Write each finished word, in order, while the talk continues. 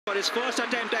For his first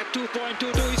attempt at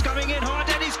 2.22, he's coming in hot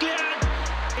and he's cleared.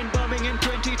 In Birmingham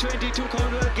 2022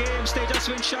 Commonwealth Games,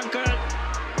 Tejaswin Shankar,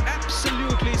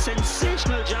 absolutely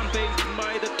sensational jumping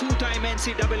by the two-time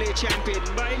NCAA champion.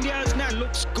 By India's now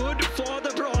looks good for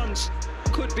the bronze.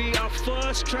 Could be our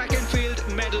first track and field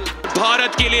medal.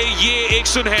 Bharat के लिए ये एक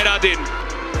सुनहरा दिन.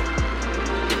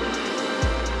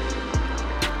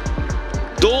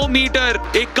 2 metre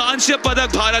एक कांस्य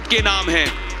पदक भारत के नाम है.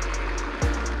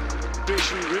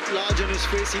 Writ large on his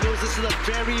face. He knows this is a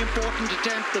very important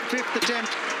attempt, the 5th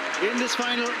attempt in this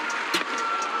final.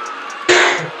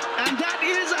 And that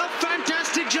is a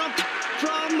fantastic jump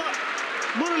from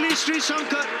Murali Sri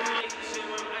Shankar.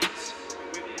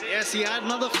 Yes, he had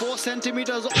another 4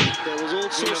 centimeters. There was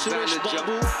also Suresh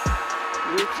Babu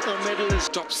with a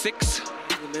medalist. Top 6 in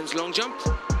the men's long jump.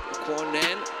 Kwon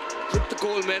Nan with the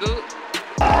gold medal.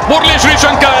 मुरली श्री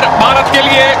शंकर भारत के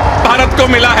लिए भारत को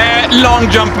मिला है long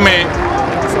jump में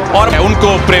और उनको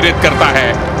प्रेरित करता है.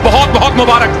 बहुत बहुत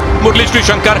मुबारक मुरली श्री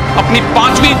शंकर अपनी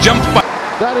 5वीं जंप पर.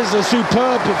 That is a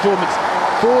superb performance.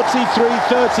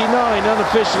 43.39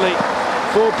 unofficially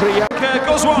for Priyanka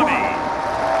Goswami.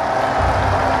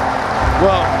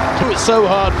 Well, it's so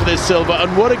hard for this silver,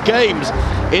 and what a games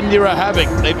India are having.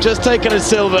 They've just taken a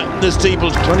silver in the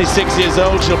steeples. 26 years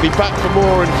old, she'll be back for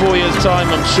more in 4 years' time,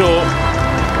 I'm sure.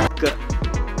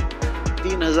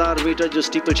 3000 metre जो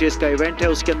steeple chess का event है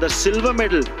उसके अंदर silver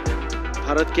medal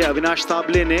Bharat के अविनाश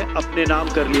ताबले ने अपने नाम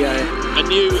कर लिया है. A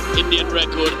new Indian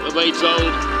record of 8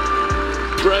 gold.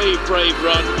 Brave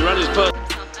run. He ran his first.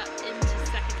 Into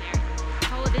second there.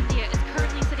 Whole of India is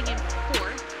currently sitting in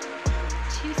 4th,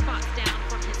 2 spots down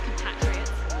from his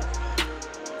compatriots.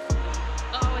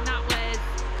 Oh, and that was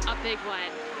a big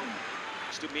one.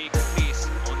 To make space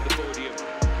on the podium.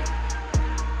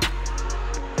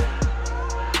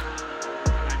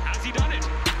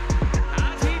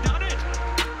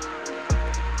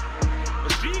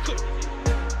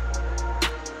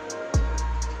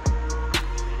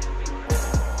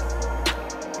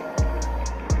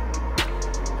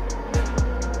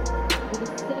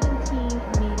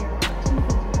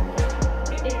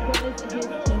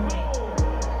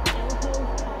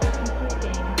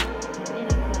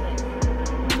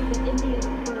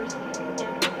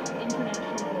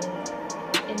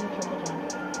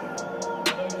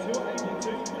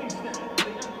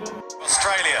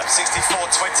 Australia,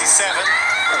 64.27,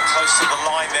 close to the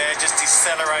line there, just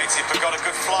decelerated, but got a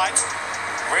good flight,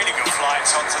 really good flight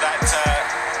onto that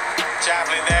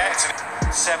javelin there. It's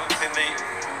 7th in the,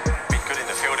 been good in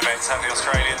the field events, have the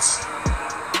Australians.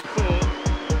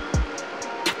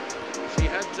 She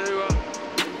had to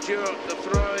endure the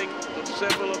throwing of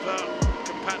several of her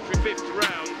compatriots 5th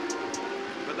round,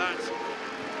 but that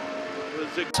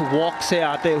walk से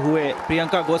आते हुए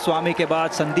प्रियंका गोस्वामी के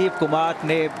बाद संदीप कुमार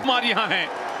ने कुमार यहाँ हैं,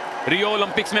 Rio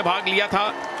Olympics में भाग लिया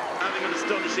था. having an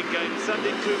astonishing game.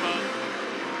 Sandeep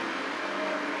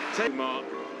Kumar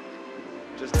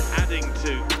just adding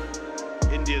to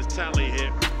India's tally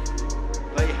here.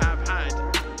 They have had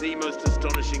the most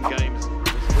astonishing games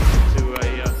to a